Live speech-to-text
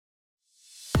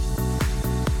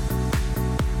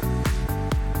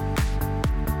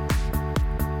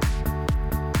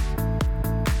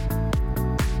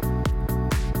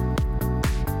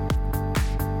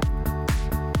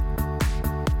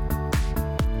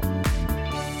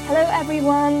Hello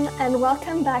everyone and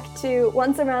welcome back to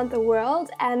Once Around the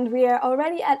World, and we are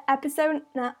already at episode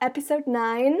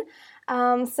 9.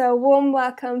 So warm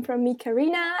welcome from me,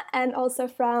 Karina, and also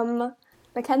from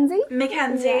Mackenzie.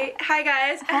 Mackenzie. Yeah. Hi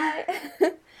guys. Hi.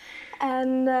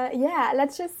 And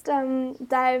let's just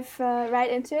dive right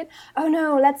into it. Oh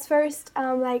no, let's first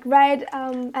right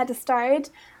at the start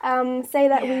say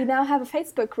that we now have a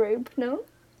Facebook group, no?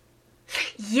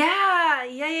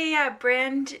 Yeah.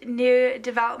 Brand new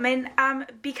development.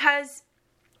 Because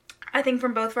I think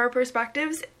from both of our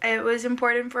perspectives, it was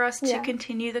important for us to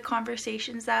continue the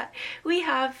conversations that we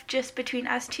have just between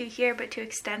us two here, but to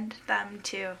extend them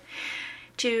to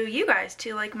you guys,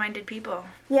 to like-minded people.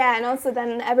 Yeah, and also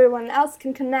then everyone else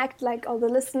can connect, like all the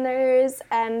listeners,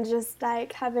 and just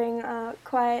like having a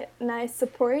quite nice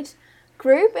support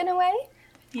group in a way.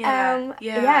 Yeah,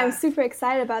 I'm super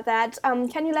excited about that.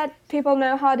 Can you let people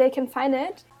know how they can find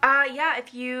it?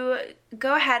 If you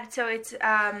go ahead, so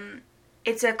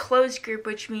it's a closed group,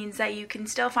 which means that you can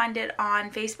still find it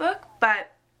on Facebook,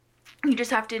 but you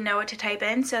just have to know what to type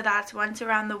in. So that's Once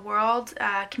Around the World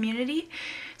community.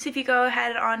 So if you go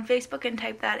ahead on Facebook and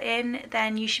type that in,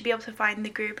 then you should be able to find the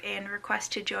group and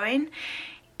request to join.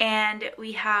 And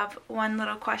we have one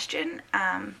little question,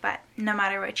 but no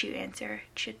matter what you answer,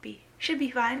 it should be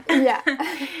fine. Yeah.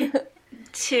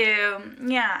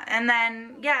 And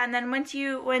then once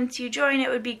you join, it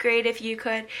would be great if you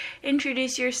could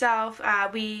introduce yourself.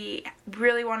 We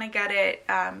really want to get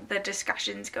the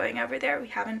discussions going over there. We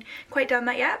haven't quite done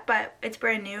that yet, but it's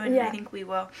brand new, and I think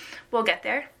we'll get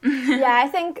there. I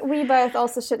think we both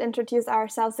also should introduce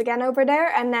ourselves again over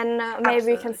there, and then maybe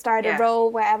we can start a role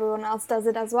where everyone else does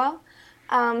it as well.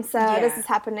 This is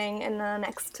happening in the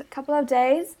next couple of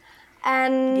days.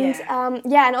 And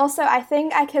and also I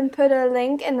think I can put a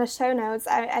link in the show notes.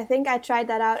 I think I tried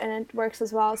that out and it works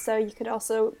as well. So you could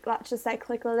also just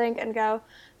click the link and go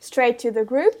straight to the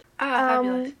group.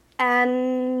 Fabulous.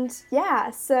 And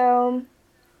so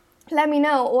let me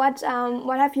know what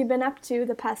have you been up to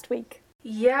the past week?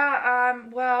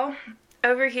 Well,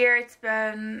 over here it's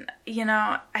been,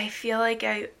 I feel like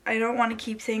I don't want to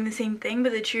keep saying the same thing,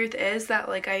 but the truth is that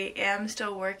I am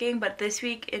still working, but this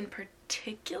week in particular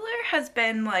has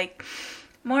been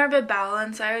more of a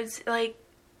balance. I was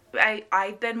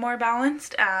I've been more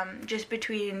balanced just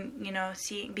between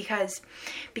seeing because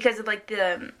of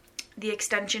the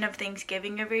extension of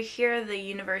Thanksgiving over here. The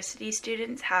university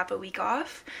students have a week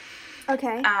off.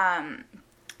 Okay.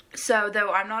 So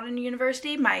though I'm not in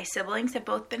university, my siblings have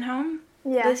both been home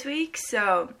this week.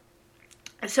 So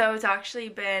it's actually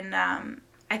been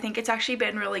I think it's actually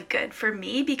been really good for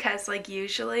me because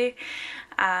usually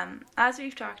as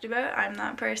we've talked about, I'm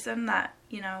that person that,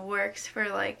 works for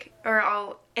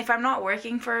if I'm not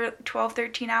working for 12,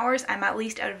 13 hours, I'm at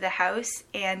least out of the house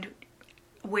and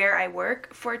where I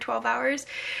work for 12 hours.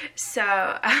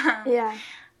 So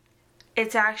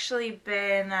it's actually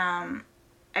been,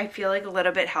 I feel a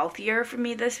little bit healthier for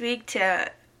me this week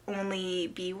to only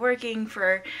be working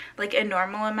for a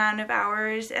normal amount of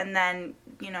hours, and then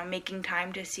making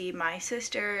time to see my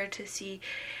sister,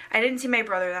 I didn't see my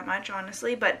brother that much,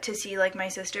 honestly, but to see my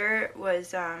sister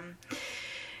was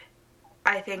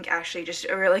I think actually just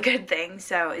a really good thing.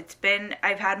 So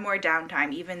I've had more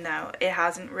downtime, even though it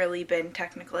hasn't really been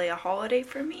technically a holiday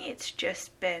for me. It's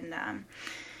just been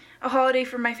a holiday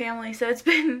for my family, so it's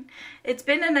been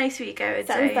a nice week, I would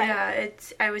say.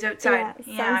 I was outside.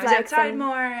 I was outside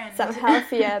more, and some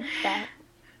healthier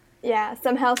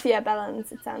some healthier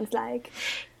balance, it sounds like.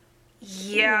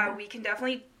 We can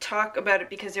definitely talk about it,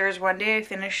 because there was one day I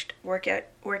finished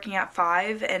working at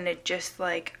 5, and it just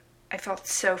I felt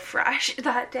so fresh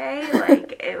that day.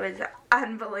 It was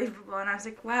unbelievable, and I was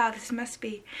like, wow, this must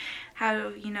be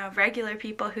how regular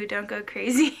people who don't go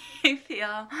crazy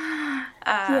feel.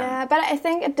 But I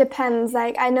think it depends.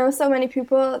 I know so many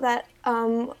people that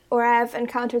or I've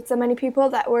encountered so many people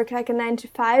that work a 9 to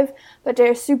 5, but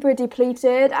they're super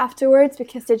depleted afterwards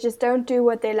because they just don't do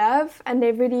what they love, and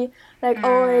they really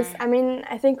always,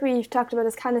 I think we've talked about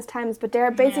this countless times, but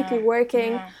they're basically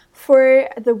working for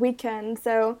the weekend.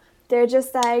 So they're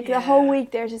just the whole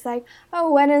week they're just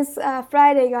oh, when is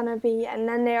Friday gonna be? And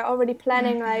then they're already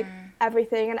planning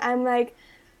everything, and I'm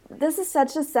this is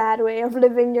such a sad way of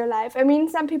living your life.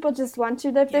 Some people just want to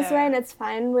live this way, and it's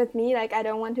fine with me. I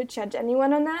don't want to judge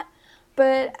anyone on that,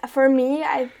 but for me,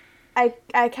 I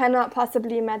cannot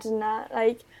possibly imagine that.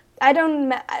 I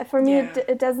don't, for me,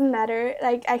 it doesn't matter.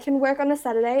 I can work on a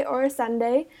Saturday or a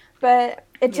Sunday, but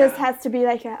it just has to be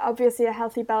obviously a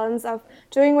healthy balance of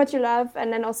doing what you love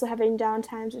and then also having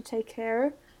downtime to take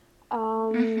care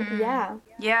Yeah.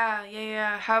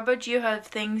 Yeah. How about you? Have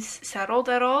things settled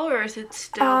at all, or is it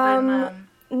still been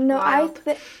No, wild?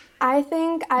 I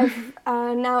think I've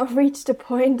now reached a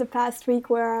point the past week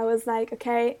where I was like,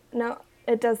 okay, no,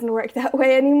 it doesn't work that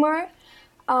way anymore.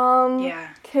 Yeah.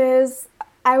 Because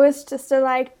I was just still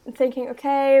like thinking,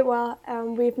 okay, well,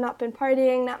 we've not been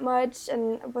partying that much,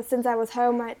 and since I was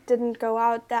home, I didn't go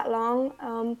out that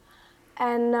long,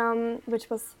 and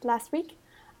which was last week.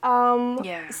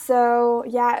 Yeah. So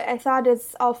yeah, I thought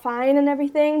it's all fine and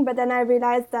everything, but then I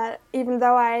realized that even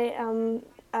though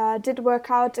I did work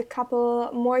out a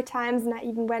couple more times, and I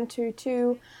even went to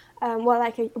two,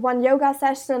 one yoga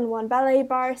session, one ballet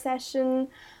bar session,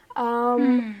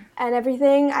 and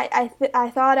everything. I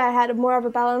thought I had more of a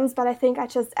balance, but I think I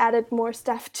just added more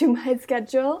stuff to my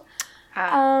schedule.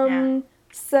 Yeah. Um,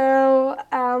 so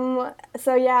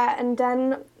yeah, and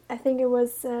then I think it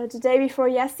was the day before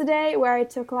yesterday where I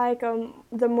took like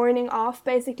the morning off.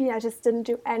 Basically, I just didn't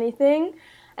do anything,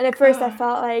 and at first I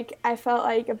felt like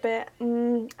a bit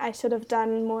I should have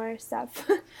done more stuff,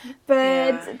 but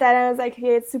Yeah. then I was like,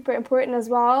 okay, it's super important as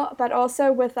well. But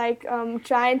also with like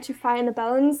trying to find a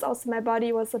balance. Also, my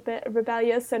body was a bit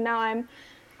rebellious, so now I'm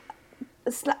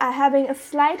having a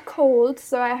slight cold,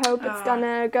 so I hope it's Oh.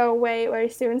 gonna go away very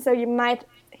soon. So you might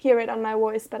hear it on my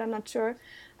voice, but I'm not sure.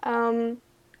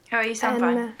 Oh, you sound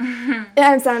And fine. yeah,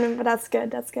 I'm sounding, but that's good.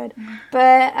 That's good.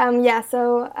 But yeah,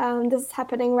 so this is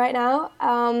happening right now,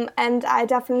 and I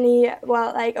definitely,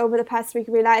 well, like over the past week,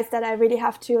 realized that I really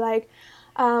have to like,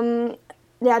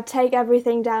 yeah, take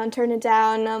everything down, turn it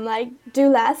down, like do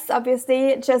less,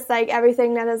 obviously, just like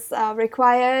everything that is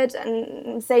required,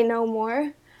 and say no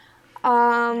more,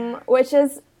 which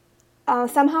is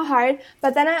somehow hard.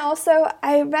 But then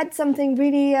I read something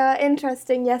really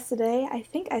interesting yesterday. I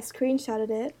think I screenshotted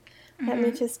it. Let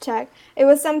me just check. It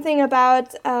was something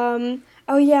about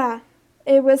oh yeah,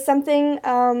 it was something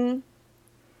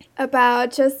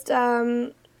about just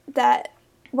that.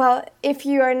 Well, if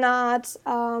you are not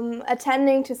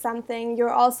attending to something, you're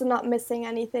also not missing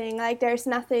anything. Like there's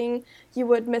nothing you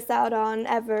would miss out on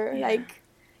ever. Yeah. Like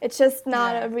it's just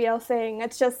not Yeah. a real thing.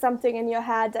 It's just something in your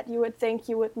head that you would think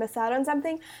you would miss out on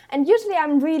something. And usually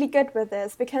I'm really good with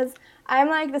this because I'm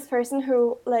like this person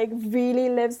who like really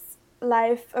lives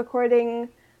life according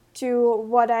to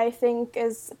what I think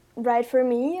is right for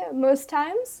me most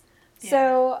times.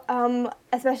 So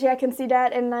especially I can see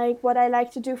that in like what I like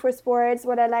to do for sports,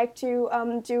 what I like to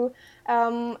do,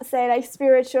 say like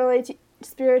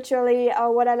spiritually,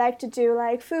 or what I like to do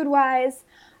like food wise,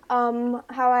 how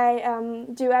I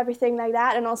do everything like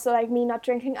that, and also like me not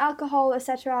drinking alcohol,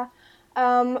 etc.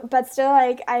 But still,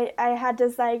 like I had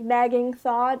this like nagging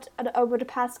thought over the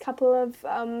past couple of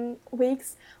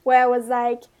weeks where I was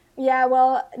like, yeah,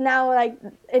 well, now like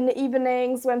in the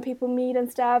evenings when people meet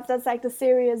and stuff, that's like the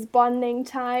serious bonding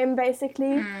time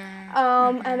basically,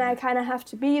 and I kind of have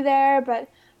to be there. But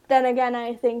then again,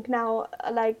 I think now,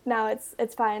 like now it's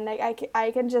fine. Like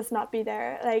I can just not be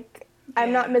there. Like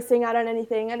I'm not Yeah. missing out on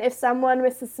anything. And if someone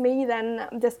misses me, then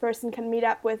this person can meet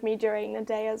up with me during the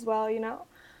day as well. You know.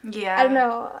 I don't Yeah.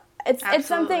 know. It's Absolutely.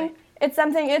 something. It's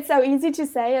something. It's so easy to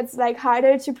say. It's like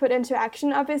harder to put into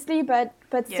action, obviously. But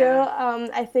still, Yeah.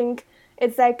 I think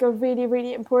it's like a really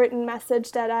really important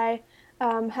message that I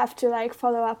have to like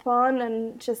follow up on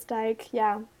and just like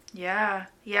yeah.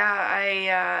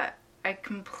 I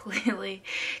completely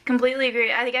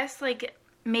agree. I guess like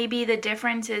maybe the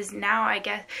difference is now I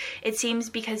guess it seems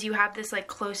because you have this like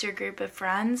closer group of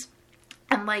friends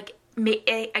and like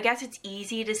I guess it's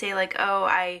easy to say like, oh,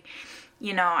 I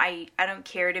don't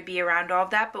care to be around all of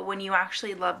that, but when you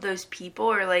actually love those people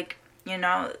or like,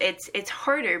 it's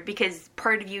harder because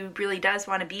part of you really does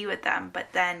want to be with them, but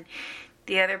then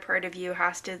the other part of you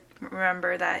has to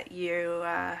remember that you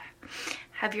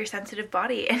have your sensitive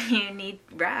body and you need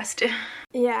rest.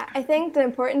 Yeah, I think the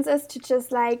importance is to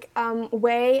just like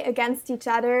weigh against each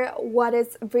other what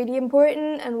is really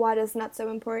important and what is not so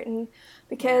important,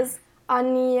 because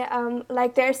on the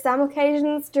like there's some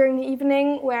occasions during the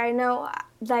evening where I know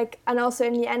like, and also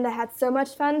in the end I had so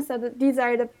much fun, so that these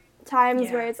are the times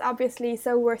where it's obviously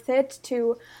so worth it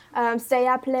to stay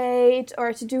up late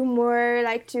or to do more,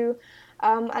 like to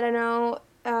I don't know,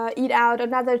 eat out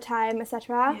another time,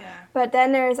 etc. Yeah. But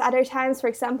then there's other times, for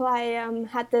example, I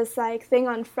had this like thing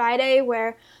on Friday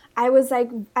where I was like,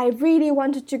 I really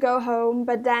wanted to go home,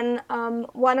 but then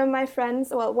one of my friends,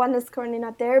 well, one is currently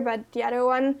not there, but the other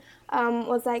one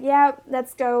was like, yeah,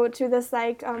 let's go to this,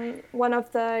 like, one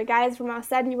of the guys from our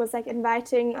study was like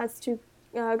inviting us to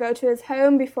go to his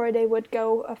home before they would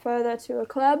go further to a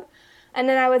club. And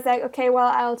then I was like, okay,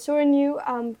 well, I'll join you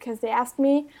because they asked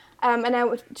me. and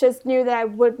I just knew that I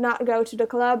would not go to the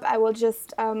club. I will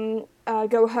just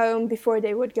go home before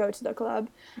they would go to the club.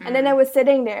 And then I was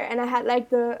sitting there, and I had like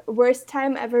the worst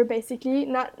time ever, basically.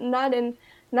 Not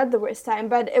the worst time,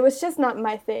 but it was just not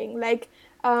my thing. Like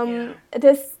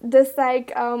this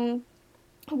like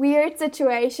weird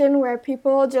situation where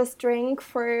people just drink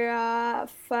for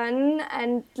fun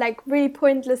and like really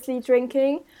pointlessly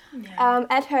drinking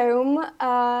at home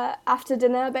after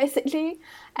dinner, basically.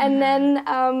 And then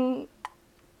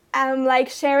like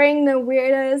sharing the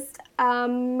weirdest,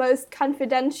 most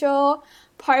confidential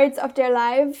parts of their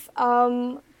life.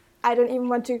 I don't even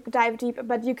want to dive deep,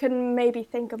 but you can maybe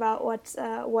think about what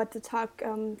the talk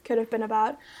could have been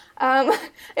about.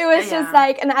 It was just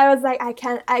like, and I was like,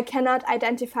 I cannot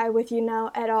identify with you now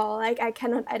at all. Like, I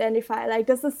cannot identify. Like,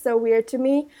 this is so weird to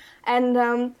me.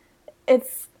 And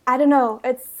it's, I don't know,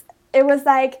 it was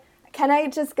like, can I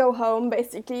just go home,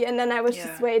 basically? And then I was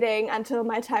just waiting until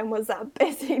my time was up,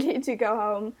 basically, to go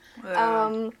home.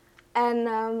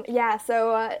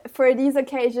 So for these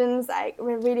occasions, I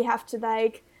really have to,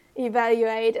 like,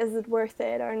 evaluate, is it worth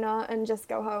it or not, and just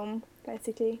go home,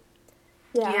 basically.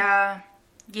 Yeah.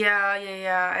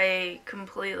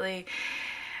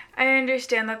 I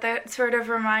understand that sort of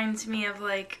reminds me of,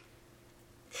 like,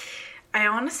 I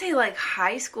want to say, like,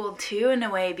 high school too, in a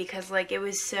way, because, like, it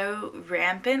was so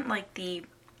rampant, like,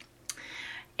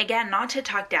 again, not to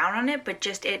talk down on it, but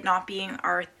just it not being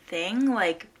our thing.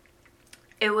 Like,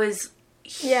 it was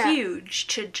huge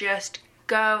to just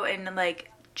go and, like,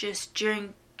 just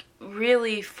drink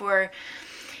really for,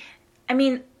 I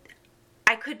mean,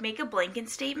 I could make a blanket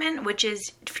statement, which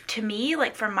is, to me,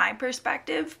 like, from my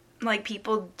perspective, like,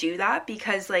 people do that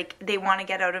because, like, they want to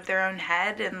get out of their own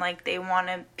head and, like, they want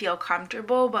to feel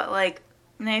comfortable. But, like,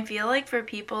 and I feel like for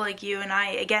people like you and I,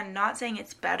 again, not saying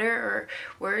it's better or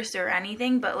worse or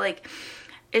anything, but, like,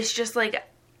 it's just, like,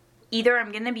 either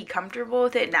I'm going to be comfortable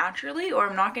with it naturally, or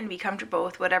I'm not going to be comfortable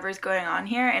with whatever's going on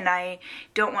here, and I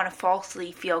don't want to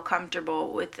falsely feel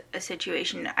comfortable with a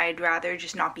situation. I'd rather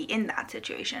just not be in that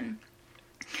situation.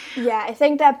 Yeah, I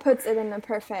think that puts it in a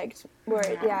perfect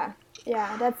word.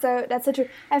 Yeah, that's so true.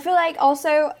 I feel like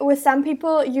also with some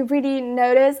people you really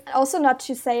notice, also not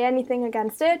to say anything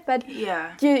against it, but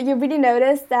you really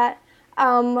notice that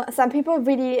some people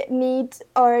really need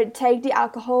or take the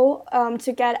alcohol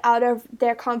to get out of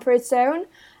their comfort zone,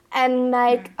 and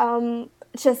like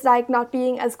just like not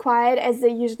being as quiet as they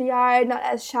usually are, not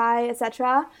as shy,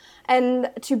 etc.,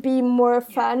 and to be more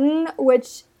fun,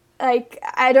 which, like,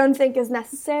 I don't think is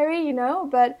necessary, you know,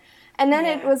 but, and then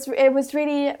it was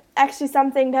really actually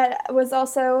something that was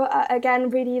also, again,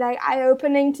 really, like,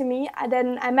 eye-opening to me.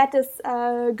 Then I met this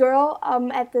girl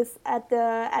at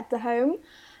the home,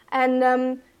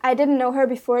 and I didn't know her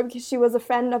before because she was a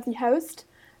friend of the host.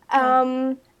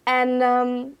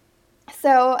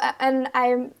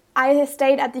 I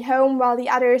stayed at the home while the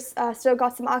others still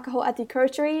got some alcohol at the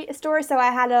grocery store. So I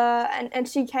had and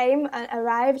she came and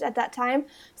arrived at that time.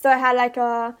 So I had like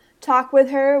a talk with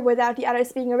her without the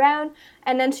others being around.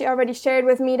 And then she already shared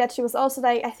with me that she was also,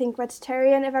 like, I think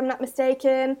vegetarian, if I'm not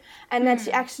mistaken. And that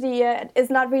she actually is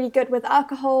not really good with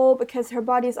alcohol because her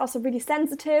body is also really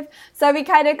sensitive. So we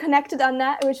kind of connected on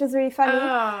that, which was really funny.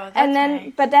 Oh, that's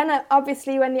nice. But then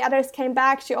obviously when the others came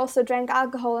back, she also drank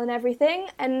alcohol and everything.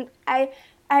 And I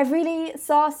really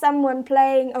saw someone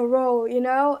playing a role, you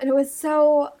know, and it was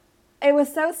so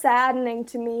saddening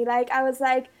to me. Like, I was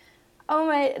like, oh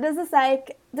my,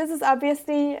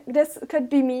 this could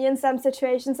be me in some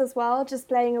situations as well, just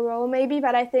playing a role maybe,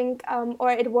 but I think,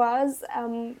 or it was,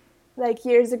 like,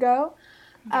 years ago.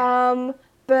 And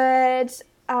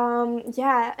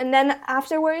then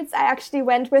afterwards, I actually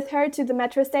went with her to the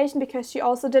metro station because she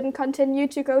also didn't continue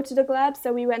to go to the club,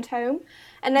 so we went home.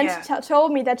 And then she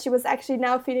told me that she was actually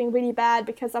now feeling really bad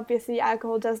because obviously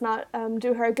alcohol does not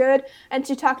do her good. And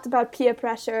she talked about peer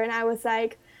pressure, and I was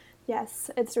like, yes,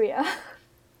 it's real.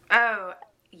 Oh,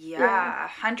 yeah,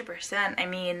 100%. I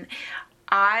mean,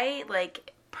 I,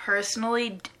 like,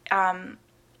 personally am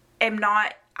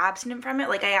not abstinent from it.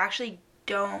 Like, I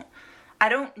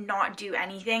don't not do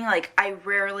anything. Like, I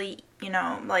rarely, you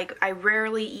know, like, I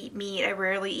rarely eat meat, I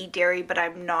rarely eat dairy, but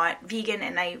I'm not vegan,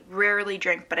 and I rarely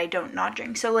drink, but I don't not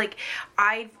drink. So, like,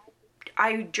 I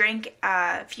drank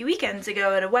a few weekends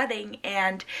ago at a wedding,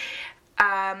 and,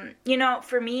 you know,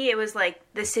 for me, it was, like,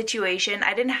 the situation,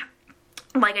 I didn't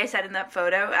like I said in that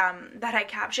photo that I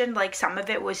captioned, like, some of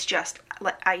it was just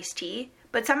like iced tea,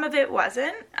 but some of it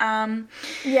wasn't. And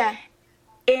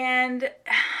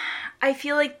I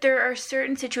feel like there are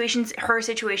certain situations, her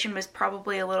situation was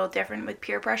probably a little different with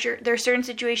peer pressure. There are certain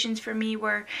situations for me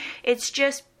where it's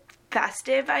just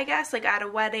festive, I guess, like at a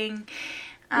wedding.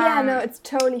 Yeah, no, it's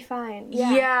totally fine.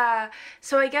 Yeah.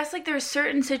 So I guess like there's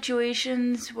certain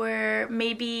situations where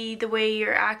maybe the way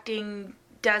you're acting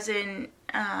doesn't,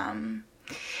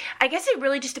 I guess it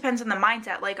really just depends on the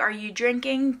mindset. Like, are you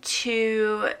drinking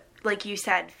to, like you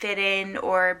said, fit in,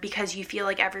 or because you feel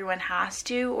like everyone has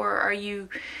to, or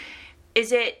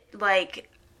is it like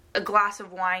a glass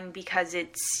of wine because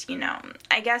it's,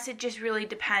 I guess it just really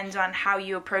depends on how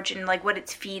you approach it and like what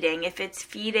it's feeding. If it's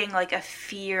feeding like a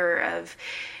fear of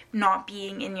not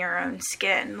being in your own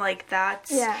skin, like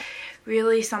that's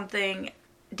really something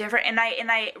different. And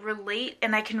I relate,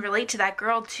 and I can relate to that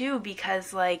girl too,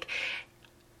 because like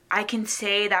I can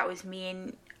say that was me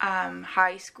in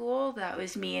high school, that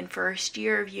was me in first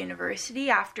year of university.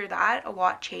 After that, a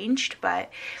lot changed, but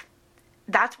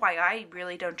that's why I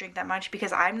really don't drink that much,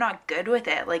 because I'm not good with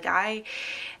it. Like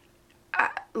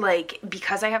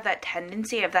because I have that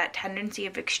tendency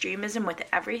of extremism with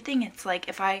everything. It's like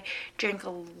if I drink a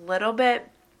little bit,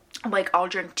 like I'll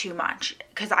drink too much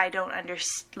because I don't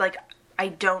understand, like I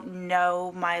don't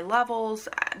know my levels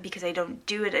because I don't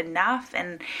do it enough.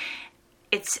 And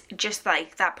it's just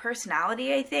like that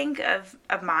personality, I think, of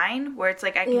mine, where it's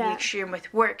like I can be extreme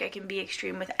with work, I can be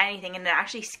extreme with anything, and it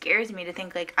actually scares me to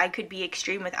think like I could be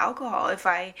extreme with alcohol if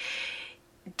I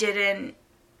didn't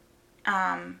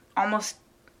almost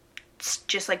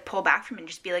just like pull back from it and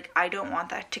just be like, I don't want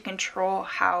that to control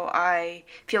how I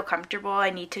feel comfortable. I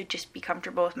need to just be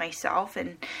comfortable with myself,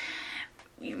 and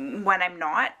when I'm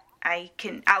not, I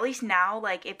can, at least now,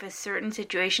 like if a certain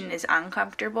situation is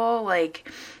uncomfortable, like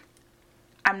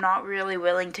I'm not really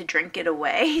willing to drink it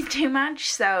away too much.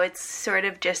 So it's sort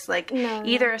of just like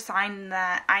either a sign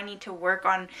that I need to work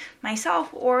on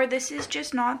myself, or this is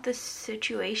just not the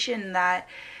situation that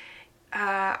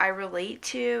I relate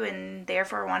to and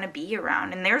therefore want to be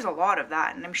around. And there's a lot of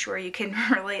that, and I'm sure you can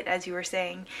relate, as you were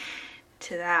saying,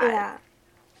 to that.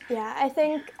 Yeah, I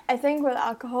think with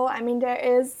alcohol, I mean, there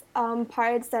is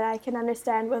parts that I can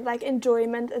understand with like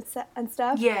enjoyment and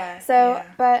stuff.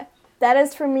 But that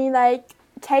is for me like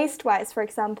taste-wise, for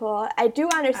example, I do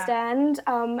understand,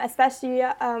 especially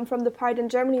from the part in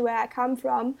Germany where I come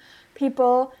from,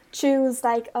 people choose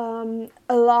like a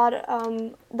lot,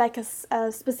 like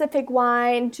a specific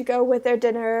wine to go with their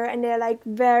dinner, and they're like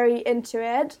very into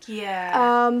it.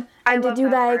 And I love do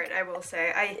that like part, I will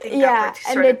say. I think that part's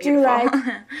and sort of beautiful.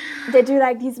 They do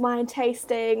like these wine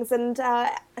tastings, and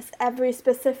every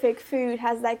specific food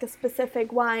has like a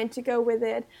specific wine to go with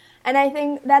it. And I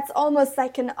think that's almost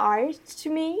like an art to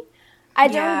me. I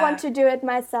don't want to do it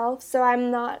myself, so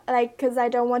I'm not, like, because I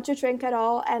don't want to drink at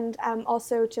all, and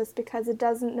also just because it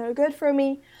doesn't know good for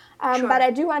me. But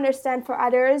I do understand for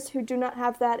others who do not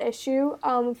have that issue,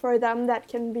 for them that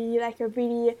can be like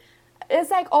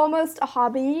it's like almost a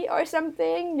hobby or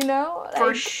something, Like,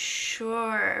 for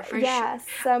sure. Yes.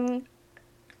 I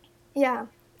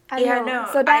don't know.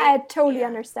 So that I totally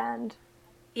understand.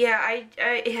 Yeah,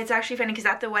 it's actually funny because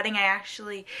at the wedding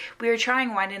we were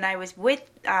trying wine, and I was with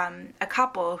a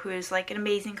couple who is like an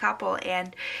amazing couple,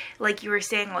 and like you were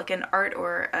saying, like an art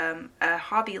or a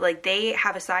hobby, like they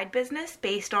have a side business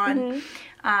based on,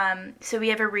 so we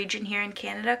have a region here in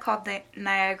Canada called the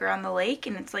Niagara-on-the-Lake,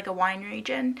 and it's like a wine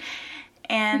region.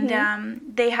 And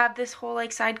they have this whole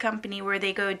like side company where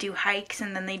they go do hikes,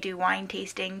 and then they do wine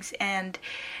tastings. And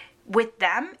with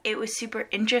them, it was super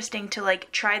interesting to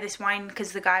like try this wine,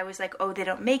 because the guy was like, oh, they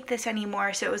don't make this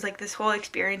anymore. So it was like this whole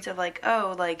experience of like,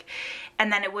 oh, like,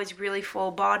 and then it was really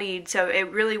full bodied. So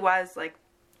it really was like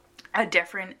a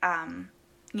different,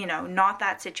 not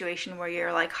that situation where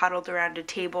you're like huddled around a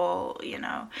table,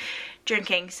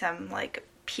 drinking some like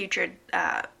putrid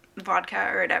vodka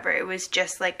or whatever. It was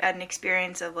just like an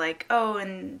experience of like, oh,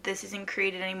 and this isn't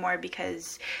created anymore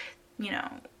because,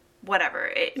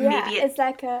 whatever. It's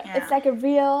like a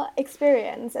real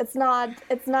experience. It's not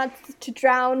to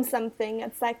drown something.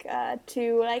 It's like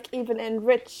to like even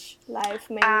enrich life,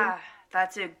 maybe.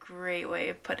 That's a great way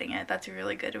of putting it. That's a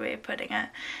really good way of putting it.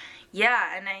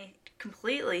 Yeah, and I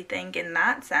completely think in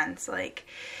that sense, like,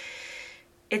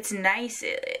 it's nice.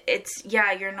 It's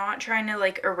you're not trying to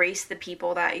like erase the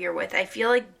people that you're with. I feel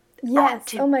like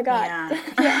oh my god.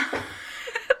 Yeah.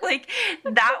 Like,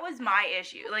 that was my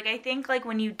issue. Like, I think, like,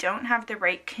 when you don't have the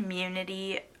right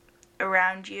community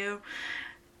around you,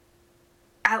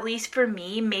 at least for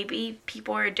me, maybe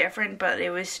people are different, but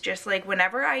it was just, like,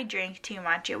 whenever I drank too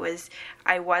much,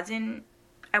 I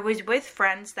was with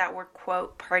friends that were,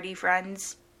 quote, party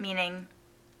friends, meaning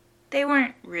they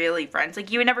weren't really friends.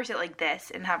 Like, you would never sit like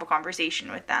this and have a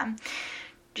conversation with them,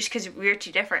 just because we're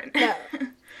too different. No.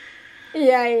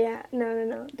 Yeah.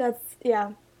 No. That's,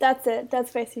 That's it.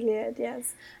 That's basically it,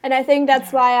 yes. And I think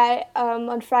that's why I,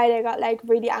 on Friday, got, like,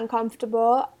 really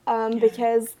uncomfortable,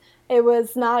 because it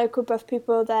was not a group of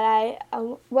people that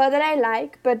that I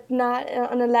like, but not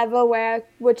on a level where I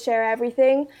would share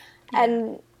everything.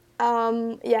 And,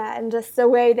 and just the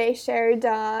way they shared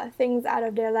things out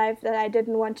of their life that I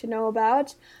didn't want to know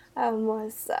about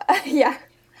was,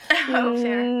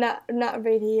 not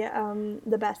really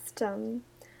the best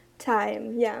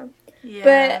time,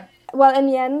 But, well, in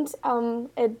the end,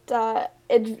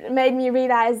 it made me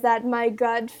realize that my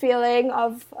gut feeling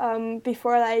of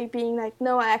before, like, being like,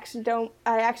 no, I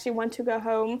actually want to go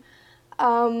home,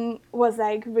 was,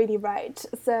 like, really right.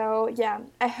 So,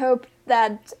 I hope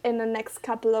that in the next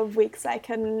couple of weeks I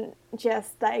can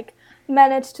just, like,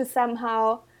 manage to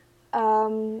somehow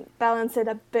balance it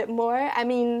a bit more. I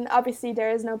mean, obviously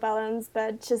there is no balance,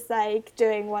 but just, like,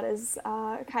 doing what is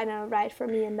kind of right for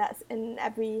me, and that's in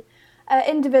every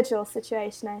individual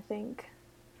situation, I think.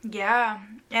 Yeah,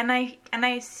 and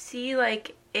I see,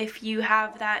 like, if you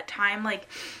have that time, like,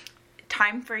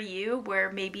 time for you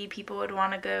where maybe people would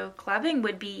want to go clubbing,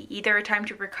 would be either a time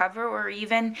to recover, or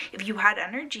even if you had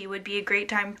energy, would be a great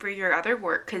time for your other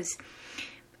work, because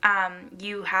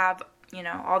you have, you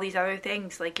know, all these other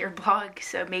things like your blog,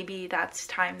 so maybe that's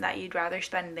time that you'd rather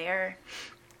spend there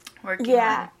working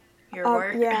on your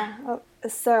work.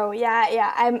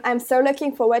 I'm so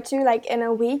looking forward to, like, in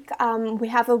a week, we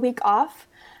have a week off,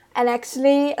 and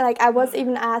actually, like, I was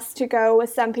even asked to go with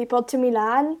some people to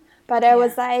Milan, but I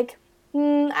was like,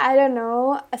 I don't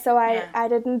know, so I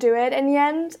didn't do it in the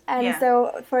end. And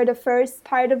so for the first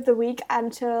part of the week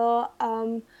until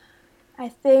I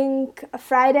think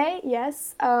Friday,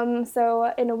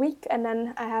 so in a week, and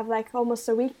then I have, like, almost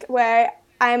a week where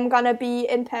I'm gonna be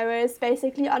in Paris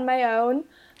basically on my own,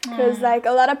 because like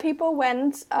a lot of people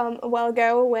went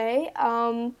go away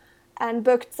and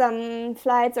booked some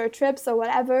flights or trips or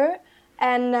whatever.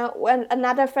 And when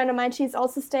another friend of mine, she's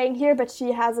also staying here, but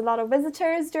she has a lot of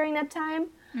visitors during that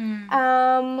time.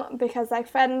 Because, like,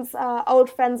 old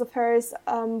friends of hers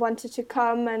wanted to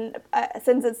come, and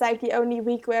since it's, like, the only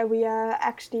week where we are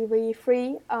actually really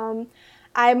free,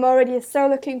 I'm already so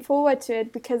looking forward to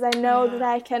it, because I know that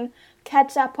I can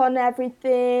catch up on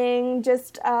everything,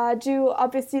 just do,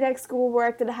 obviously, like,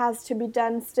 schoolwork that has to be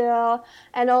done still,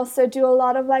 and also do a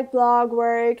lot of, like, blog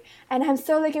work. And I'm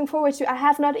so looking forward to, I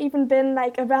have not even been,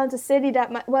 like, around the city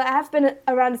that much. Well, I have been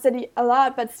around the city a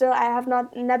lot, but still I have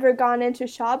never gone into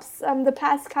shops the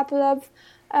past couple of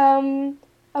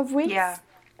weeks.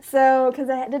 So, because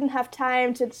I didn't have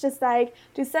time to just, like,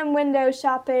 do some window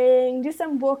shopping, do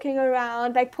some walking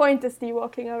around, like, pointlessly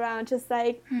walking around, just,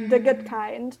 like, the good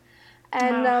kind.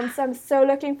 And so I'm so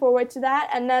looking forward to that.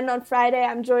 And then on Friday,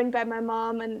 I'm joined by my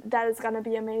mom, and that is going to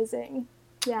be amazing.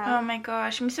 Yeah. Oh my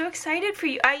gosh, I'm so excited for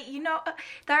you.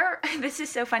 This is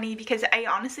so funny, because I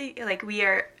honestly, like, we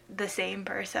are the same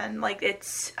person. Like,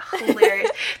 it's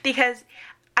hilarious because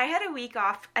I had a week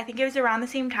off. I think it was around the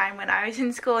same time when I was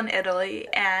in school in Italy,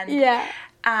 and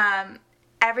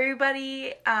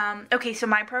everybody, so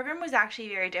my program was actually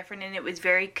very different, and it was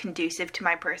very conducive to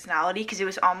my personality, because it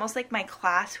was almost like my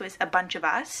class was a bunch of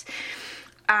us,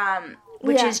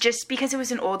 which is just because it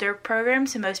was an older program,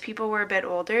 so most people were a bit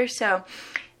older, so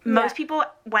most people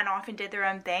went off and did their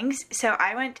own things. So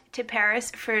I went to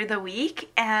Paris for the week,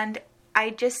 and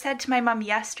I just said to my mom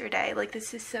yesterday, like,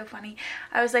 this is so funny,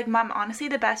 I was like, Mom, honestly,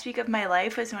 the best week of my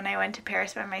life was when I went to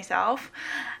Paris by myself.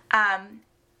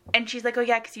 And she's like, oh,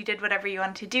 yeah, because you did whatever you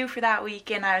wanted to do for that week.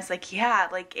 And I was like, yeah,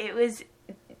 like, it was,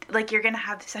 like, you're going to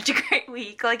have such a great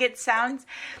week. Like, it sounds,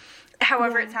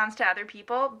 however it sounds to other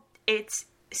people, it's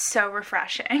so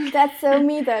refreshing. That's so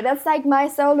me, though. That's, like, my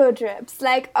solo trips.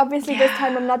 Like, obviously this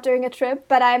time I'm not doing a trip,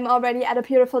 but I'm already at a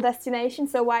beautiful destination,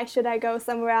 so why should I go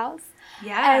somewhere else?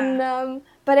 Yeah. And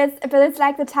but it's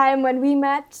like the time when we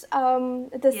met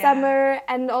this summer,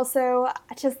 and also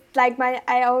just like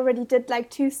I already did, like,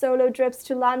 2 solo trips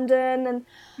to London, and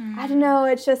I don't know,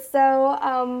 it's just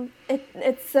so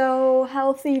it's so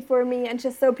healthy for me, and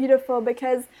just so beautiful,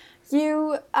 because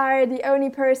you are the only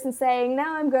person saying,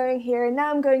 now I'm going here, now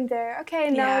I'm going there,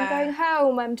 okay, now I'm going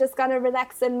home, I'm just gonna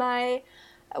relax in my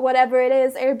whatever it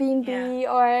is, Airbnb,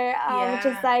 or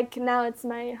just, like, now it's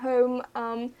my home.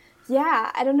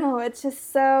 I don't know, it's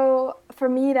just so, for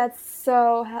me, that's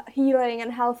so healing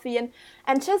and healthy,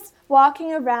 and just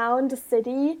walking around the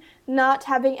city, not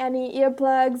having any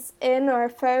earplugs in, or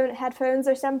headphones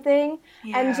or something,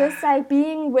 and just, like,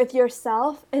 being with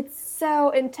yourself, it's so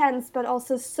intense, but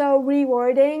also so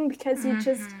rewarding, because you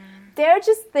just, there are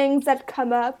just things that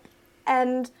come up,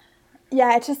 and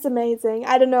yeah, it's just amazing.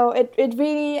 I don't know. It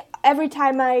really, every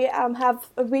time I have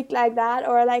a week like that,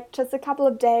 or like just a couple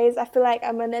of days, I feel like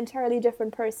I'm an entirely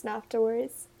different person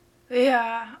afterwards.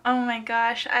 Yeah. Oh my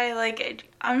gosh. I like it.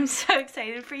 I'm so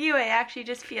excited for you. I actually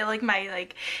just feel like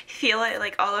feel it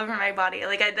like all over my body.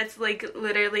 Like that's like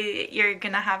literally you're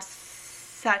gonna have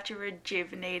such a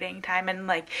rejuvenating time, and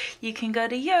like you can go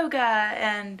to yoga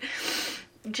and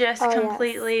just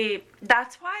completely. Yes.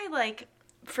 That's why like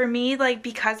for me, like,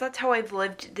 because that's how I've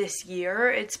lived this year,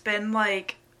 it's been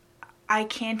like I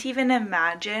can't even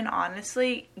imagine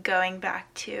honestly going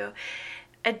back to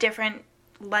a different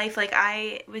life. Like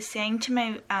I was saying to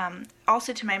my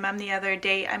also to my mom the other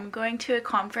day, I'm going to a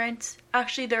conference.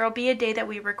 Actually, there'll be a day that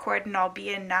we record and I'll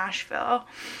be in Nashville.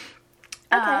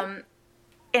 Okay.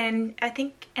 In I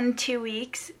think in 2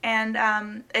 weeks,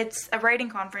 and it's a writing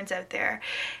conference out there.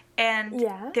 And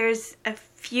there's a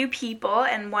few people,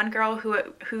 and one girl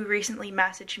who recently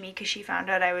messaged me because she found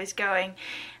out I was going,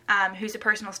 who's a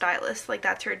personal stylist. Like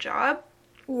that's her job.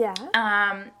 Yeah.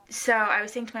 So I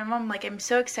was saying to my mom, like, I'm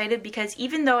so excited because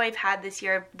even though I've had this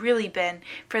year, I've really been,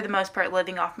 for the most part,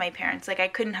 living off my parents. Like, I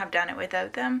couldn't have done it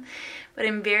without them. But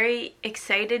I'm very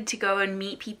excited to go and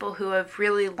meet people who have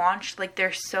really launched, like,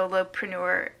 their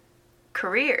solopreneur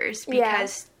careers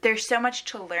because there's so much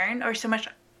to learn, or so much,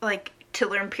 like, to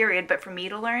learn, period, but for me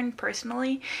to learn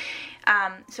personally.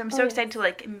 So I'm so excited to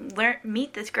like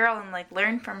meet this girl and like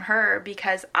learn from her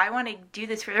because I want to do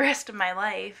this for the rest of my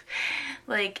life.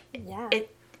 Like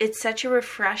it's such a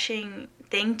refreshing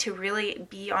thing to really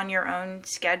be on your own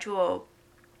schedule,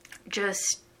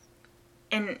 just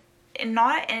and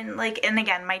not in like, and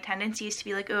again, my tendency is to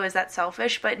be like, oh, is that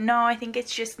selfish? But no, I think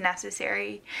it's just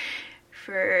necessary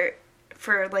for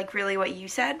like really what you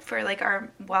said, for like our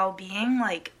well-being.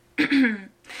 Like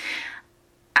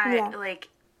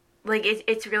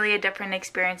it's really a different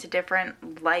experience, a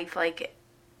different life. Like,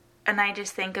 and I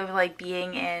just think of like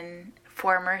being in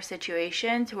former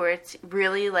situations where it's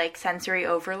really like sensory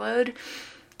overload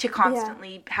to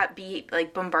constantly be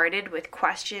like bombarded with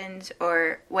questions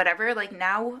or whatever. Like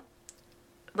now,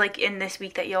 like in this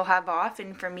week that you'll have off,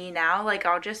 and for me now, like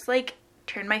I'll just like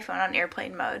turn my phone on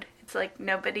airplane mode. It's like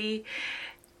nobody,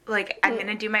 like I'm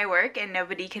gonna do my work and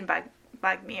nobody can bug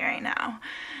me right now.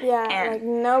 Yeah, and like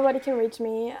nobody can reach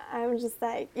me. I'm just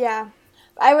like,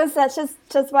 I was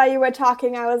just while you were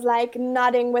talking, I was like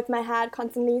nodding with my head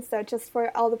constantly. So just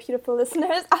for all the beautiful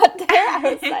listeners out there, I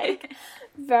was like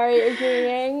very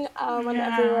agreeing on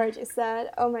every word you said.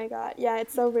 Oh my god, yeah,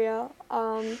 it's so real.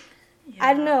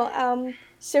 I don't know.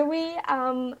 Should we?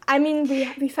 I mean,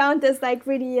 we found this like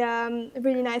really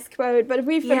really nice quote, but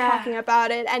we've been talking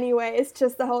about it anyways,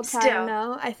 just the whole time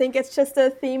now. I think it's just a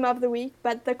theme of the week,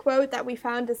 but the quote that we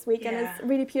found this weekend is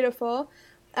really beautiful,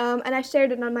 and I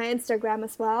shared it on my Instagram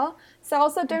as well. So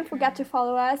also don't forget to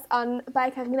follow us on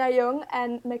by Carina Jung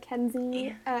and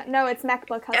Mackenzie. No, it's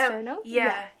Macbell Custer. No.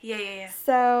 Yeah.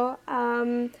 So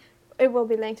it will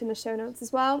be linked in the show notes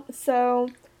as well. So.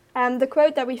 The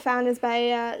quote that we found is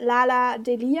by Lala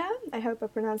Delia. I hope I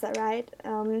pronounced that right.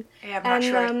 I'm not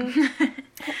sure.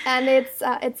 And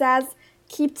it says,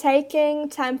 "Keep taking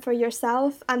time for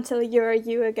yourself until you're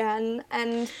you again."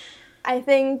 And I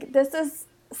think this is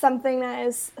something that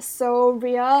is so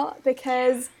real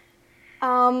because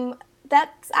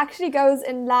that actually goes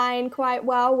in line quite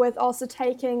well with also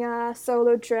taking a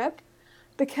solo trip,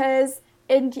 because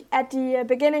at the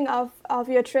beginning of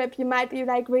your trip, you might be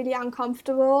like really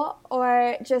uncomfortable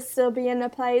or just still be in a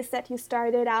place that you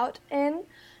started out in.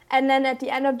 And then at the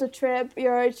end of the trip,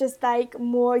 you're just like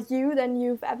more you than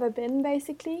you've ever been,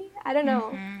 basically. I don't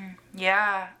know. Mm-hmm.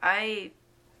 Yeah, I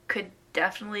could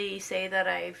definitely say that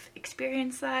I've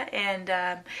experienced that. And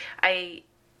I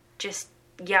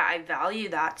value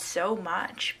that so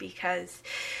much because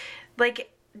like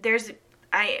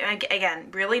again,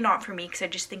 really not for me because I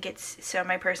just think it's so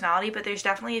my personality, but there's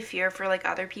definitely a fear for like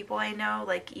other people I know,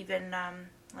 like even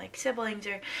like siblings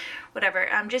or whatever,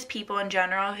 just people in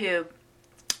general who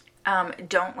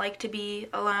don't like to be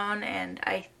alone. And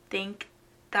I think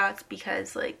that's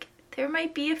because like there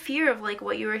might be a fear of like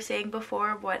what you were saying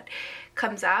before, what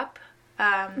comes up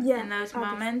in those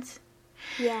moments.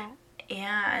 Yeah.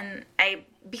 And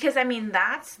because I mean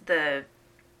that's the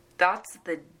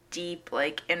deep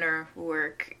like inner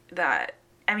work that,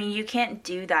 I mean, you can't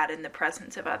do that in the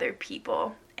presence of other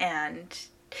people. And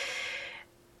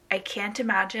I can't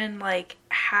imagine like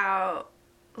how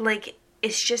like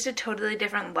it's just a totally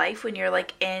different life when you're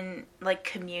like in like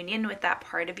communion with that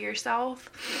part of yourself.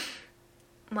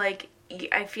 Like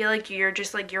I feel like you're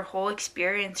just like your whole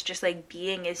experience just like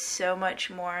being is so much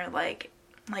more like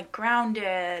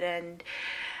grounded, and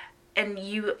and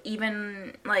you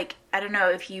even, like, I don't know,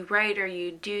 if you write or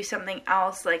you do something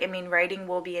else, like, I mean, writing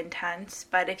will be intense,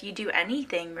 but if you do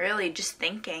anything, really, just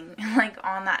thinking, like,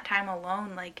 on that time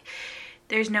alone, like,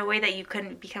 there's no way that you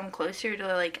couldn't become closer to,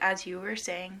 like, as you were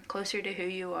saying, closer to who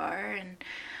you are and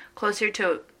closer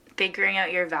to figuring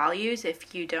out your values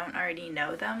if you don't already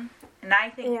know them. And I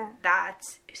think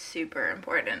that's super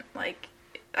important. Like,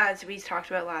 as we talked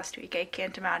about last week, I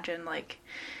can't imagine, like,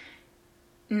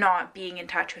 not being in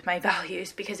touch with my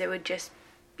values, because it would just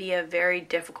be a very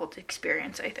difficult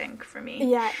experience, I think, for me.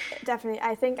 Yeah, definitely.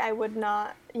 I think I would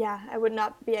not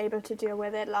be able to deal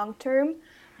with it long term.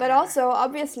 But also,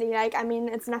 obviously, like, I mean,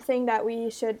 it's nothing that we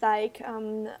should, like,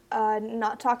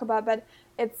 not talk about, but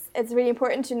it's really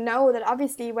important to know that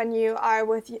obviously when you are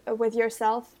with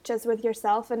yourself, just with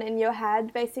yourself and in your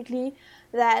head, basically,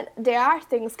 that there are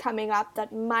things coming up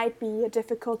that might be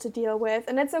difficult to deal with,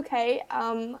 and it's okay.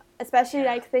 Especially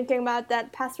like thinking about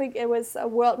that past week, it was a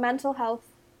World Mental Health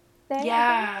Day.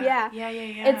 Yeah.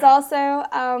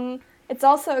 It's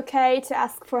also okay to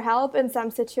ask for help in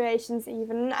some situations,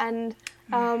 even, and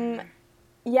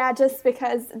just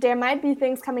because there might be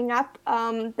things coming up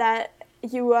that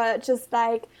you were just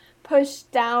like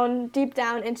pushed deep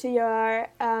down into your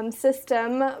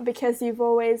system, because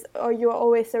you're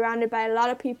always surrounded by a lot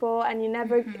of people, and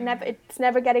it's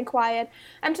never getting quiet.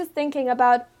 I'm just thinking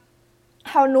about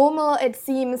how normal it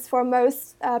seems for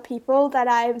most people that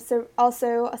I'm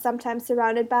also sometimes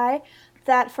surrounded by,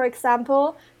 that, for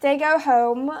example, they go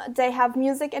home, they have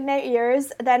music in their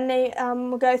ears, then they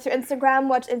go through Instagram,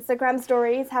 watch Instagram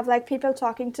stories, have like people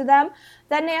talking to them,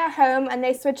 then they are home and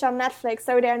they switch on Netflix,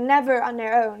 so they're never on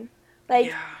their own.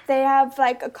 Like, they have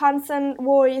like a constant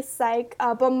voice like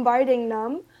bombarding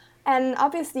them. And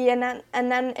obviously, and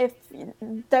then if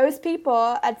those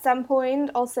people at some point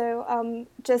also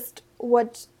just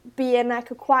would be in like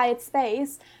a quiet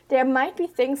space, there might be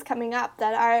things coming up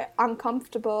that are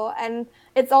uncomfortable. And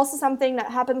it's also something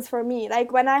that happens for me.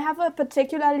 Like, when I have a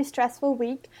particularly stressful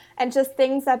week and just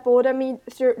things that bother me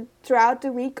throughout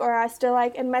the week or are still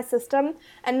like in my system,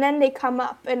 and then they come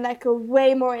up in like a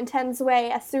way more intense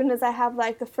way as soon as I have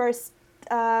like the first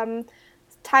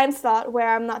time slot where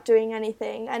I'm not doing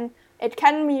anything, and it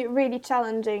can be really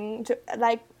challenging to,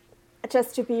 like,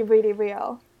 just to be really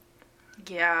real.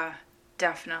 Yeah,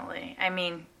 definitely. I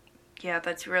mean, yeah,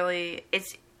 that's really,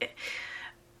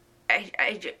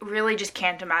 I really just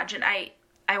can't imagine. I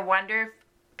wonder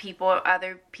if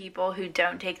other people who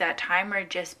don't take that time are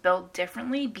just built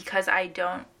differently, because I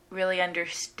don't really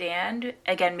understand.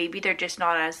 Again, maybe they're just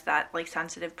not as that, like,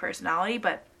 sensitive personality,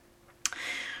 but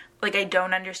like, I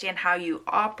don't understand how you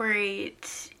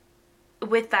operate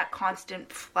with that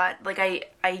constant flood. Like,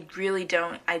 I really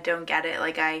don't get it.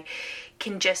 Like, I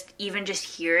can just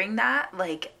hearing that,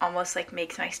 like, almost like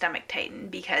makes my stomach tighten,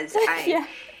 because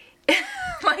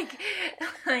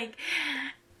like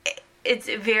it's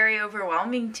very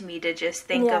overwhelming to me to just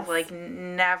think of like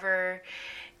never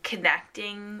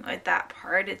connecting with that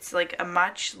part. It's like a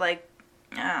much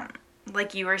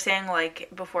like you were saying, like,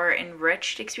 before,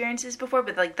 enriched experiences before,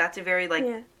 but like that's a very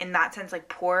in that sense, like,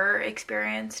 poor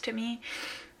experience to me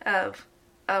of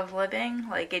living.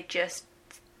 Like, it just,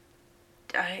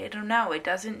 I don't know, it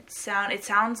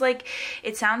sounds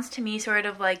to me sort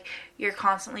of like you're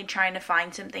constantly trying to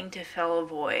find something to fill a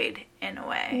void, in a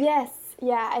way. Yes.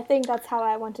 Yeah, I think that's how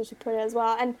I wanted to put it as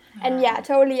well. And yeah,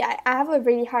 totally, I have a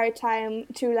really hard time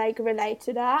to like relate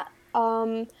to that.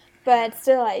 But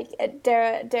still, like,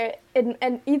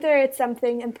 and either it's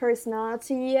something in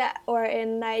personality or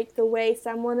in like the way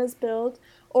someone is built,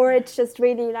 or it's just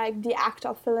really like the act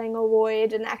of filling a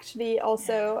void, and actually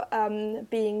also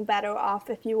being better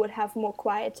off if you would have more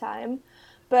quiet time.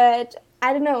 But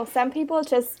I don't know, some people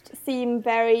just seem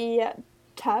very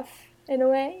tough in a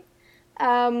way.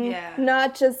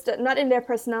 Not in their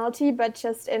personality, but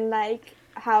just in like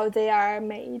how they are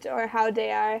made or how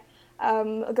they are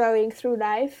going through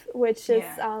life, which is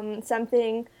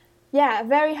something,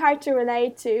 very hard to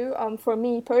relate to for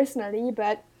me personally.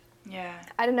 But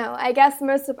I don't know. I guess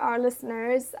most of our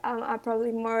listeners are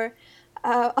probably more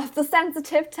of the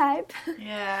sensitive type.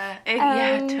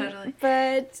 Totally.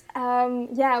 But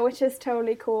which is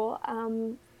totally cool. I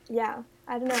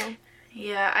don't know.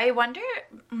 Yeah, I wonder,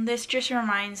 this just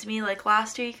reminds me, like,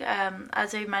 last week,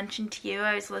 as I mentioned to you,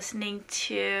 I was listening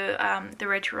to the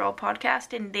Rich Roll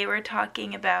podcast, and they were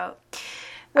talking about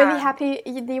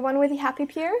the one with the happy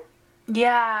peer?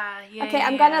 Yeah. Okay,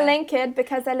 I'm gonna link it,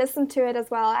 because I listened to it as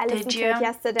well. I listened to it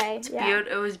yesterday.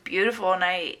 It was beautiful,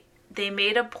 and they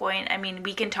made a point. I mean,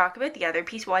 we can talk about the other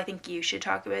piece. Well, I think you should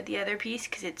talk about the other piece,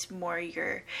 because it's more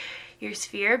your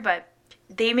sphere, but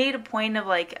they made a point of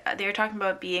like they were talking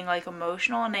about being like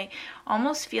emotional, and I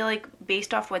almost feel like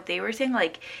based off what they were saying,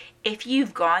 like if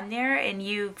you've gone there and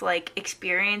you've like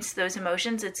experienced those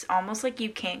emotions, it's almost like you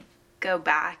can't go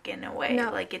back in a way. No,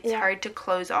 like it's hard to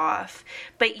close off.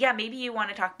 But yeah, maybe you want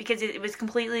to talk, because it was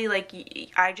completely like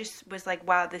I just was like,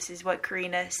 wow, this is what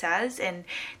Karina says, and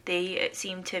they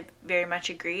seem to very much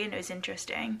agree, and it was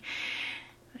interesting.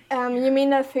 You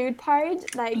mean the food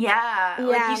part? Like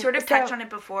like you sort of touched on it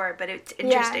before, but it's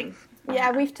interesting.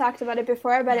 Yeah, we've talked about it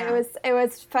before, but it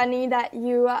was funny that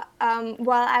you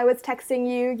while I was texting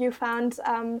you, you found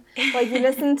you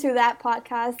listened to that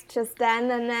podcast just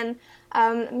then, and then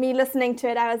me listening to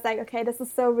it, I was like, okay, this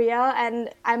is so real, and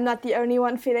I'm not the only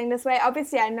one feeling this way.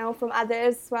 Obviously, I know from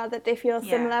others as well that they feel a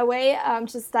similar way,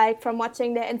 just like from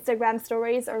watching their Instagram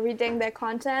stories or reading their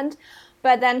content.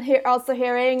 But then also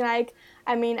hearing, like,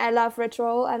 I mean, I love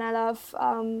Ritual, and I love,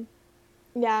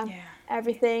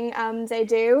 everything they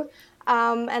do.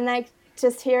 And, like,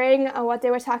 just hearing what they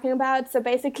were talking about. So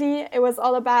basically, it was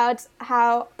all about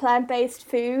how plant-based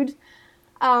food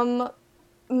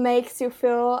makes you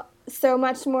feel so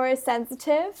much more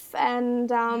sensitive, and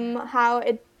how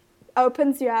it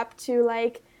opens you up to,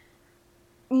 like,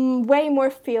 way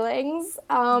more feelings.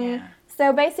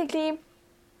 So basically,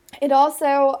 it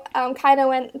also kind of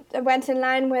went in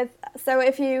line with, so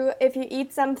if you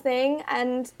eat something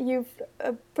and you've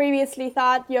previously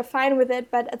thought you're fine with it,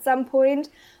 but at some point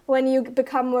when you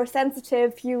become more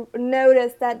sensitive, you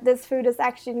notice that this food is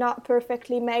actually not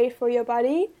perfectly made for your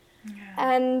body.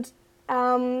 And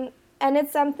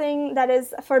it's something that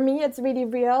is, for me, it's really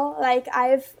real. Like,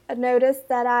 I've noticed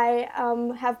that I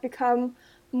have become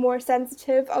more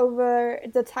sensitive over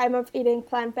the time of eating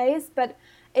plant-based, but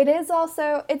it is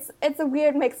also, it's a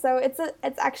weird mix. So it's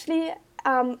actually,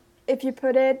 if you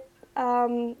put it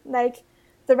like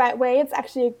the right way, it's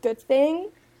actually a good thing.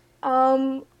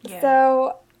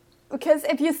 So, because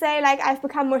if you say, like, I've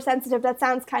become more sensitive, that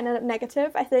sounds kind of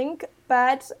negative, I think,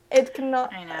 but it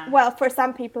cannot, well, for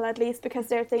some people at least, because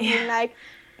they're thinking like,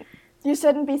 you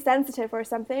shouldn't be sensitive or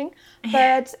something.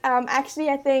 But actually,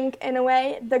 I think in a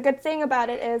way, the good thing about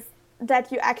it is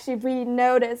that you actually really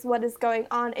notice what is going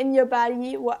on in your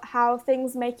body, how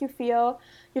things make you feel.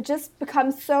 You just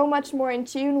become so much more in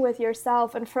tune with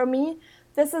yourself. And for me,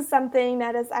 this is something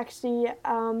that is actually,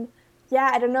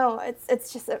 I don't know,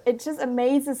 it just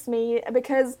amazes me,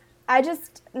 because I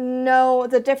just know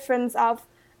the difference of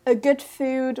a good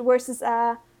food versus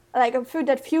a food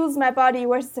that fuels my body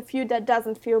versus a food that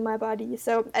doesn't fuel my body.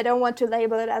 So I don't want to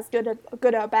label it as good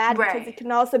or bad, because it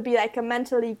can also be like a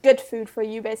mentally good food for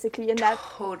you, basically, in that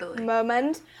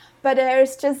moment. But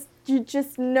you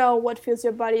just know what fuels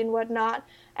your body and what not.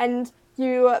 And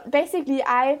you basically,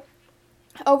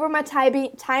 over my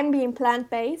time being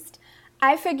plant-based,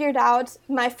 I figured out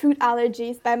my food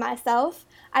allergies by myself.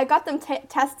 I got them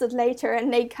tested later,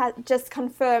 and they just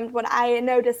confirmed what I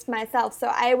noticed myself.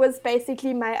 So I was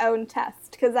basically my own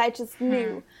test, because I just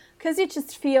knew. Because you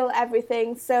just feel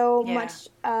everything so much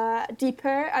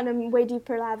deeper, on a way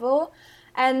deeper level.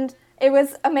 And it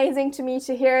was amazing to me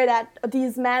to hear that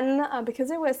these men,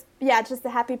 because it was, just the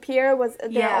Happy Peer,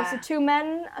 there were also two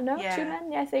men,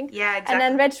 I think. Yeah, exactly. And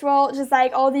then Ritual, just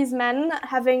like all these men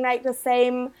having like the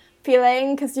same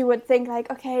feeling, because you would think like,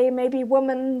 okay, maybe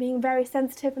women being very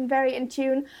sensitive and very in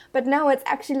tune, but no, it's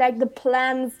actually like the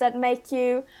plants that make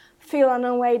you feel on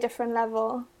a way different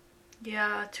level.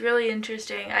 Yeah, it's really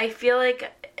interesting. I feel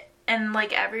like, and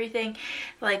like everything,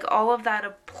 like all of that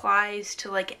applies to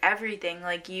like everything.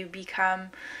 Like you become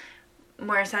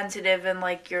more sensitive in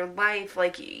like your life,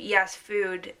 like yes,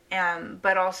 food,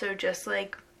 but also just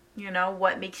like, you know,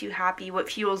 what makes you happy, what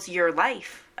fuels your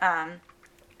life.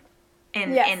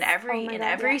 In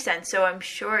every sense. So I'm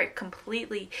sure it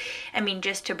completely, I mean,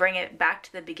 just to bring it back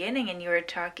to the beginning, and you were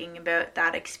talking about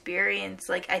that experience,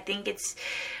 like I think it's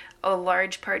a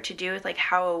large part to do with like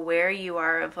how aware you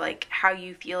are of like how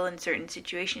you feel in certain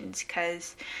situations,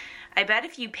 because I bet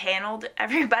if you paneled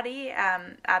everybody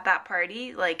at that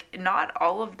party, like not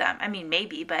all of them, I mean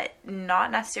maybe, but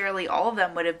not necessarily all of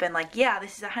them would have been like, yeah,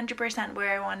 this is 100%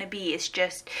 where I want to be. It's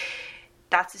just,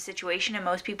 that's the situation, and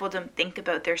most people don't think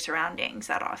about their surroundings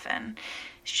that often.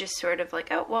 It's just sort of like,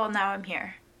 oh, well, now I'm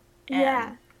here.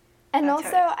 And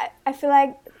also, I feel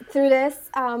like through this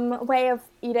way of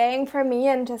eating for me,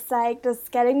 and just like just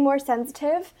getting more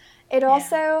sensitive, it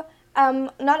also,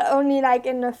 not only like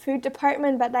in the food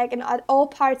department, but like in all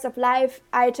parts of life,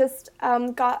 I just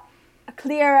got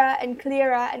clearer and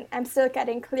clearer, and I'm still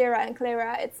getting clearer and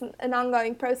clearer. It's an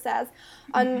ongoing process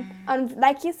on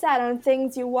like you said, on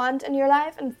things you want in your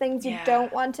life and things you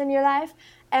don't want in your life.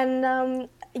 And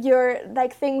your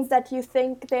like things that you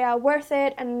think they are worth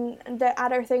it, and the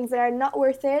other things that are not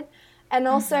worth it. And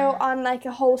also on like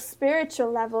a whole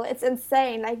spiritual level, it's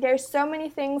insane. Like there's so many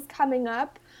things coming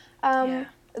up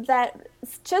that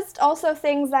it's just also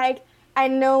things like I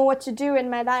know what to do in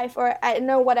my life, or I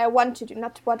know what I want to do,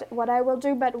 not what I will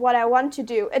do, but what I want to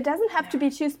do. It doesn't have to be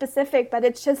too specific, but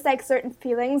it's just like certain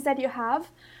feelings that you have.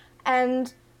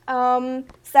 And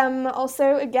some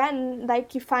also, again,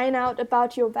 like you find out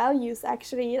about your values,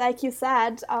 actually, like you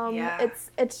said.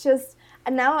 It's just,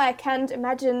 and now I can't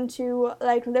imagine to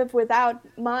like live without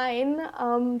mine,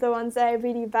 the ones that I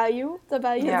really value, the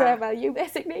values that I value,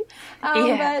 basically.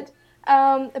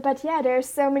 But yeah, there's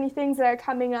so many things that are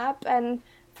coming up. And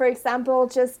for example,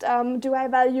 just do I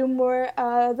value more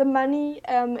the money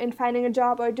in finding a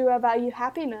job, or do I value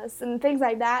happiness and things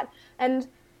like that? And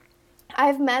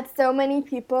I've met so many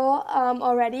people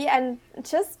already, and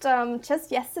just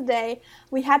yesterday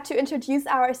we had to introduce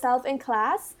ourselves in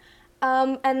class.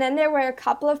 And then there were a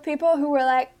couple of people who were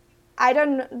like,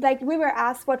 we were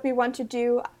asked what we want to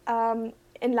do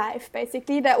in life,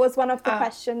 basically. That was one of the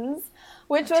questions,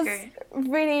 which was great.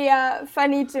 Really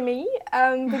funny to me,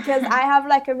 because I have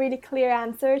like a really clear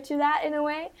answer to that in a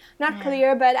way. Not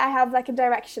clear, but I have like a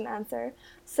direction answer.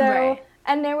 So,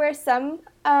 and there were some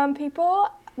people,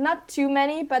 not too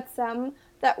many, but some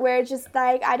that were just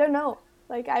like, I don't know.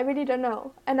 Like, I really don't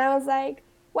know. And I was like,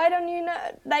 why don't you know,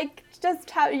 like, just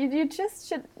how you just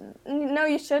should, no,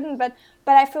 you shouldn't, but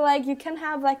I feel like you can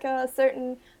have like a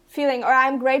certain feeling, or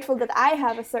I'm grateful that I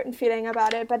have a certain feeling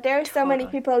about it, but there are so many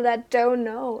people that don't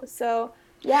know. So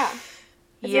it's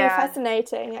really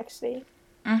fascinating, actually.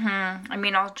 I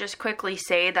mean, I'll just quickly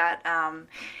say that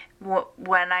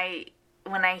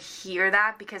when I hear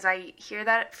that, because I hear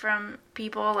that from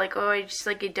people like, oh, I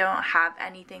don't have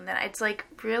anything, that it's like,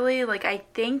 really, like, I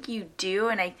think you do.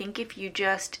 And I think if you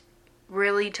just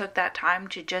really took that time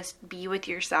to just be with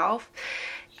yourself,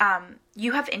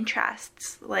 you have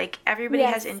interests. Like, everybody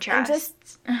has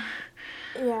interests.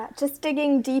 Just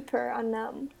digging deeper on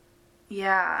them.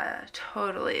 Yeah,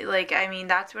 totally. Like, I mean,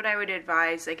 that's what I would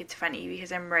advise. Like, it's funny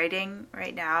because I'm writing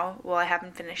right now. Well, I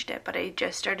haven't finished it, but I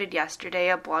just started yesterday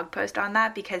a blog post on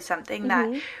that, because something that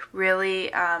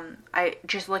really, I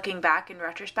just looking back in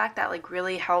retrospect, that like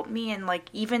really helped me. And like,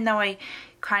 even though I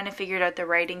kind of figured out the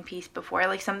writing piece before,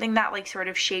 like something that like sort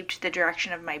of shaped the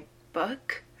direction of my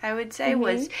book, I would say,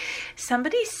 was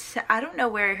somebody, I don't know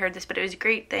where I heard this, but it was a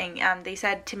great thing. They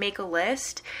said to make a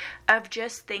list of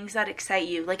just things that excite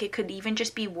you. Like, it could even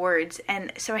just be words.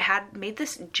 And so I had made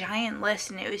this giant list,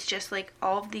 and it was just like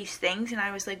all of these things. And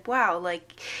I was like, wow,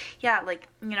 like, yeah, like,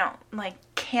 you know, like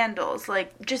candles,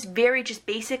 like just very, just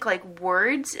basic, like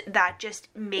words that just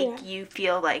make you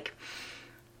feel like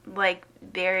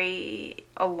very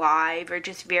alive, or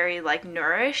just very like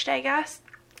nourished, I guess.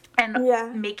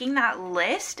 And making that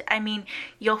list, I mean,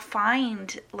 you'll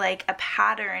find like a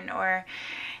pattern or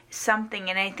something.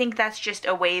 And I think that's just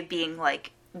a way of being like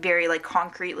very like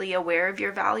concretely aware of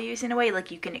your values in a way.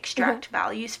 Like, you can extract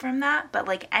values from that, but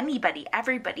like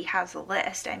everybody has a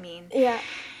list. I mean, I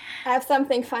have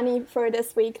something funny for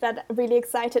this week that really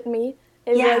excited me.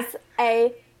 It was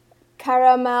a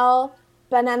caramel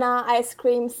banana ice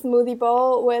cream smoothie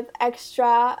bowl with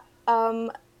extra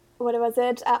what was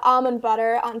it? Almond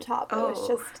butter on top. It was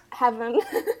just heaven.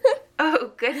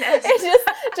 Oh goodness!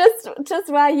 It just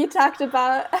while you talked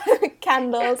about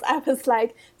candles, I was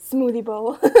like, smoothie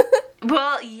bowl.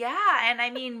 Well, yeah, and I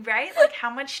mean, right? Like,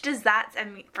 how much does that? I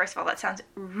mean, first of all, that sounds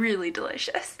really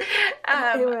delicious.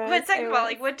 But second of all,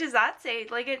 like, what does that say?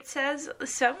 Like, it says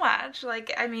so much.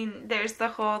 Like, I mean, there's the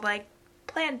whole like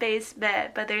plant-based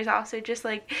bit, but there's also just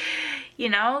like, you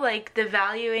know, like the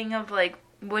valuing of like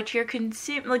what you're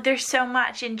consuming. Like, there's so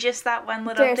much in just that one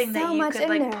little thing that you could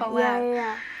like pull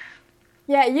out.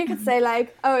 Yeah, you could say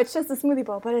like, oh, it's just a smoothie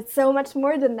bowl, but it's so much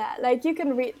more than that. Like, you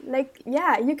can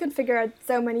you can figure out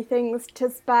so many things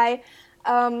just by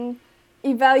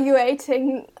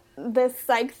evaluating this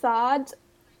like thought.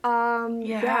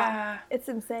 It's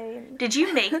insane. Did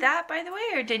you make that, by the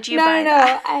way, or did you buy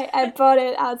that? I bought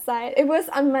it outside. It was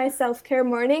on my self-care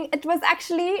morning. It was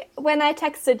actually when I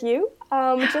texted you,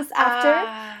 just after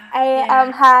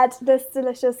I had this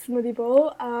delicious smoothie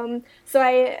bowl. So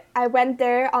I went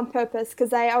there on purpose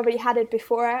because I already had it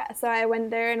before. So I went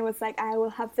there and was like, I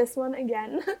will have this one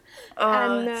again.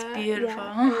 Oh, and, it's beautiful.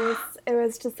 Yeah, it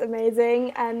was just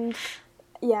amazing. And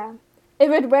yeah. If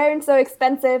it weren't so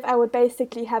expensive, I would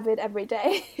basically have it every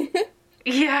day.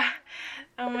 Yeah.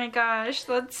 Oh my gosh,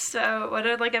 that's so, what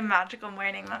a magical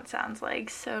morning that sounds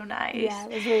like. So nice. Yeah,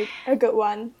 it was really a good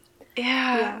one.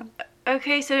 Yeah.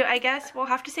 Okay, so I guess we'll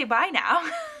have to say bye now.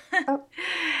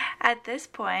 at this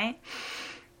point.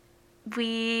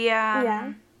 We,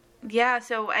 yeah,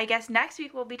 so I guess next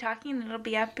week we'll be talking, it'll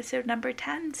be episode number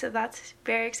 10, so that's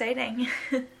very exciting.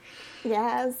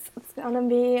 Yes, it's gonna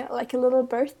be like a little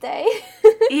birthday.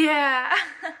 Yeah.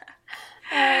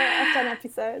 Of 10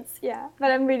 episodes, yeah.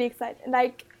 But I'm really excited.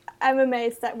 Like, I'm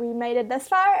amazed that we made it this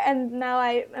far, and now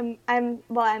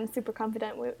I'm super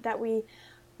confident that we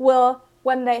will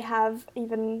one day have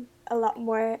even a lot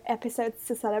more episodes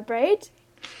to celebrate.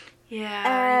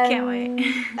 Yeah, I can't wait.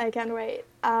 I can't wait.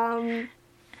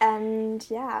 And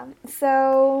yeah,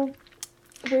 so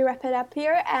we wrap it up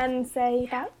here and say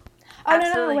that. Oh,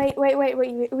 Absolutely. No, wait.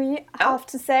 We have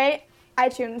to say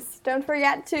iTunes. Don't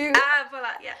forget to...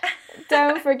 voilà, yeah.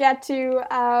 Don't forget to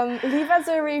leave us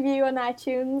a review on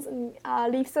iTunes and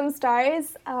leave some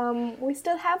stars. We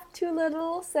still have 2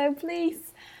 little, so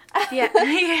please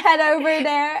head over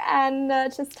there and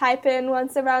just type in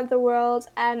Once Around the World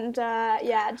and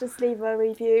just leave a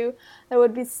review. That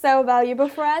would be so valuable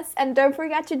for us. And don't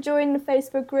forget to join the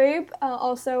Facebook group.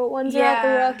 Also, Once Around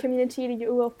the World community.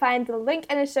 You will find the link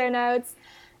in the show notes.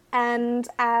 And,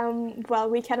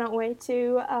 we cannot wait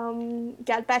to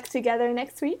get back together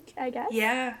next week, I guess.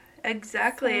 Yeah,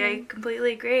 exactly. So. I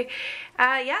completely agree.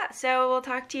 So we'll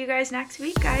talk to you guys next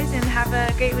week, guys, and have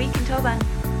a great week until then.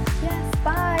 Yes,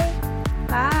 bye.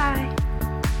 Bye.